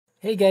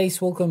Hey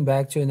guys, welcome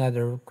back to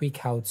another quick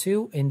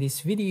how-to. In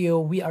this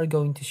video, we are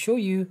going to show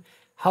you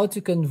how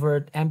to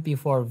convert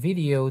MP4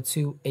 video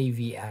to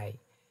AVI.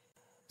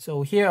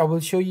 So here I will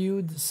show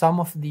you some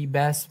of the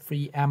best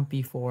free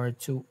MP4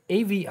 to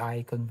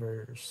AVI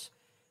converters.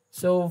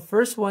 So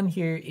first one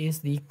here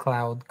is the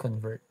Cloud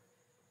Convert.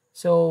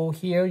 So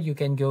here you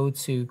can go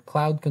to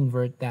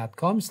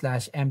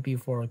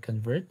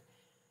cloudconvert.com/mp4convert.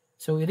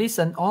 So it is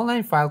an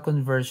online file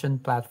conversion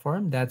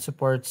platform that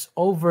supports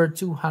over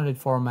 200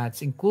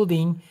 formats,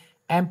 including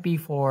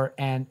MP4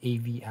 and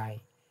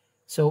AVI.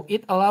 So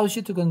it allows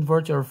you to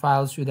convert your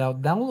files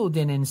without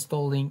downloading and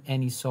installing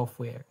any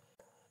software,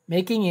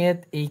 making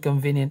it a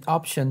convenient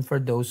option for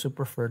those who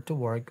prefer to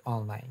work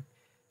online.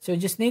 So you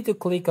just need to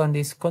click on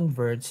this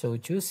convert. So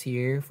choose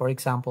here, for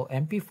example,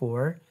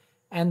 MP4,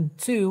 and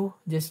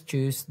just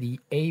choose the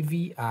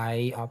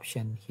AVI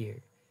option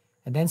here.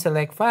 And then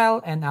select file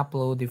and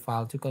upload the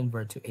file to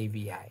convert to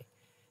AVI.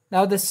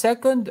 Now, the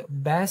second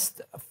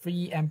best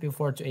free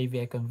MP4 to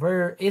AVI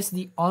converter is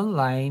the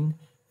online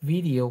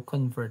video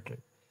converter.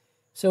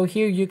 So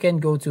here you can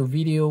go to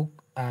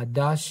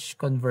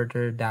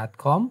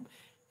video-converter.com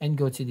and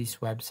go to this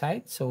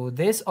website. So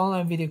this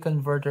online video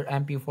converter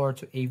MP4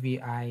 to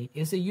AVI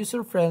is a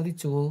user-friendly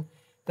tool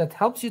that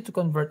helps you to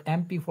convert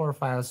MP4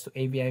 files to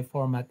AVI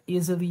format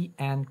easily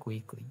and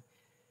quickly.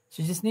 So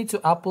you just need to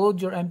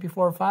upload your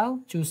MP4 file,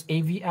 choose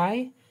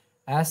AVI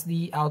as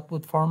the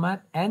output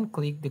format, and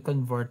click the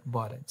convert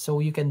button. So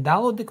you can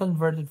download the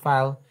converted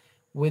file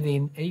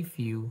within a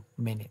few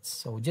minutes.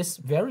 So just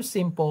very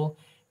simple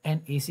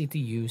and easy to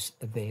use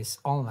this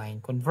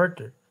online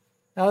converter.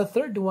 Now the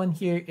third one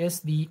here is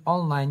the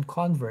online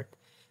convert.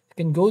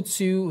 You can go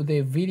to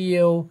the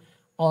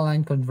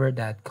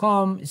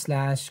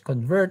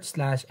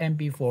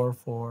video-convert.com/convert/mp4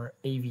 for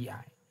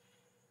AVI.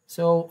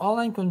 So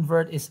online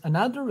convert is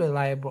another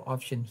reliable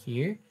option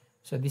here.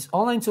 So this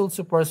online tool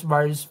supports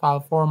various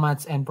file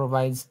formats and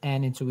provides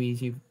an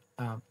intuitive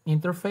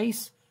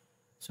interface.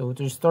 So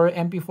to restore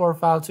MP4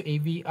 file to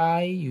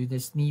AVI, you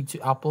just need to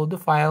upload the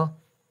file,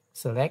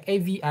 select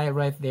AVI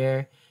right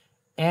there,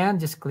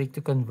 and just click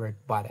the convert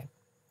button.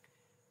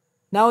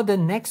 Now the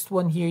next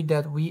one here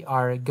that we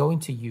are going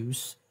to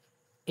use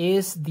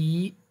is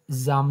the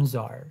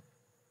Zamzar.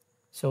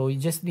 So you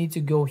just need to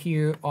go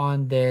here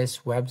on this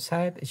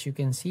website. As you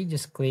can see,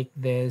 just click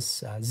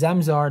this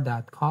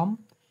zamzar.com.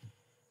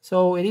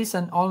 So it is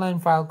an online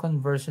file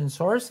conversion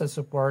source that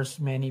supports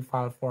many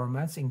file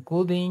formats,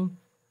 including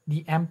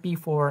the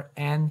MP4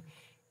 and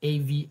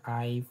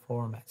AVI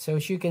format. So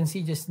as you can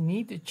see, just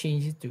need to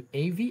change it to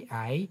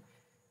AVI.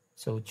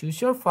 So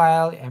choose your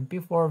file,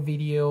 MP4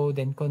 video,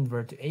 then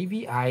convert to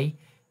AVI.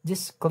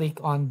 Just click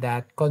on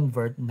that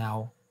Convert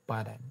Now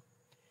button.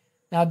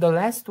 Now, the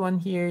last one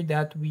here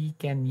that we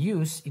can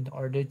use in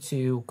order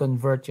to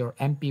convert your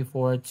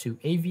MP4 to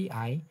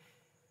AVI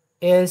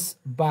is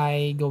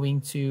by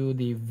going to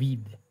the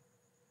vid.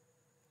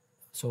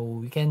 So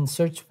we can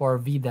search for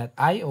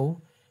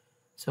vid.io.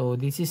 So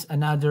this is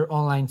another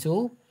online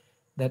tool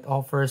that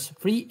offers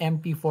free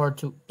MP4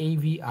 to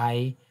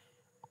AVI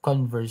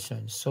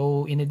conversion.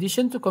 So in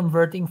addition to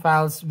converting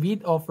files,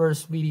 Vid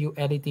offers video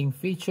editing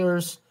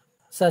features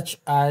such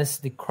as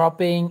the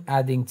cropping,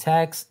 adding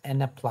text,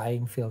 and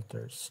applying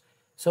filters.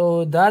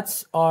 So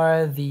that's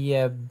are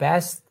the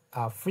best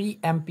free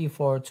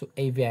MP4 to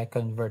AVI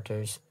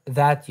converters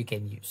that you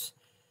can use.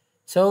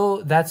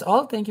 So that's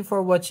all. Thank you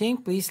for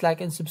watching. Please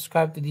like and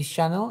subscribe to this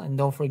channel, and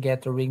don't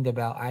forget to ring the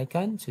bell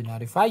icon to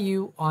notify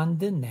you on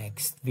the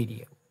next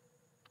video.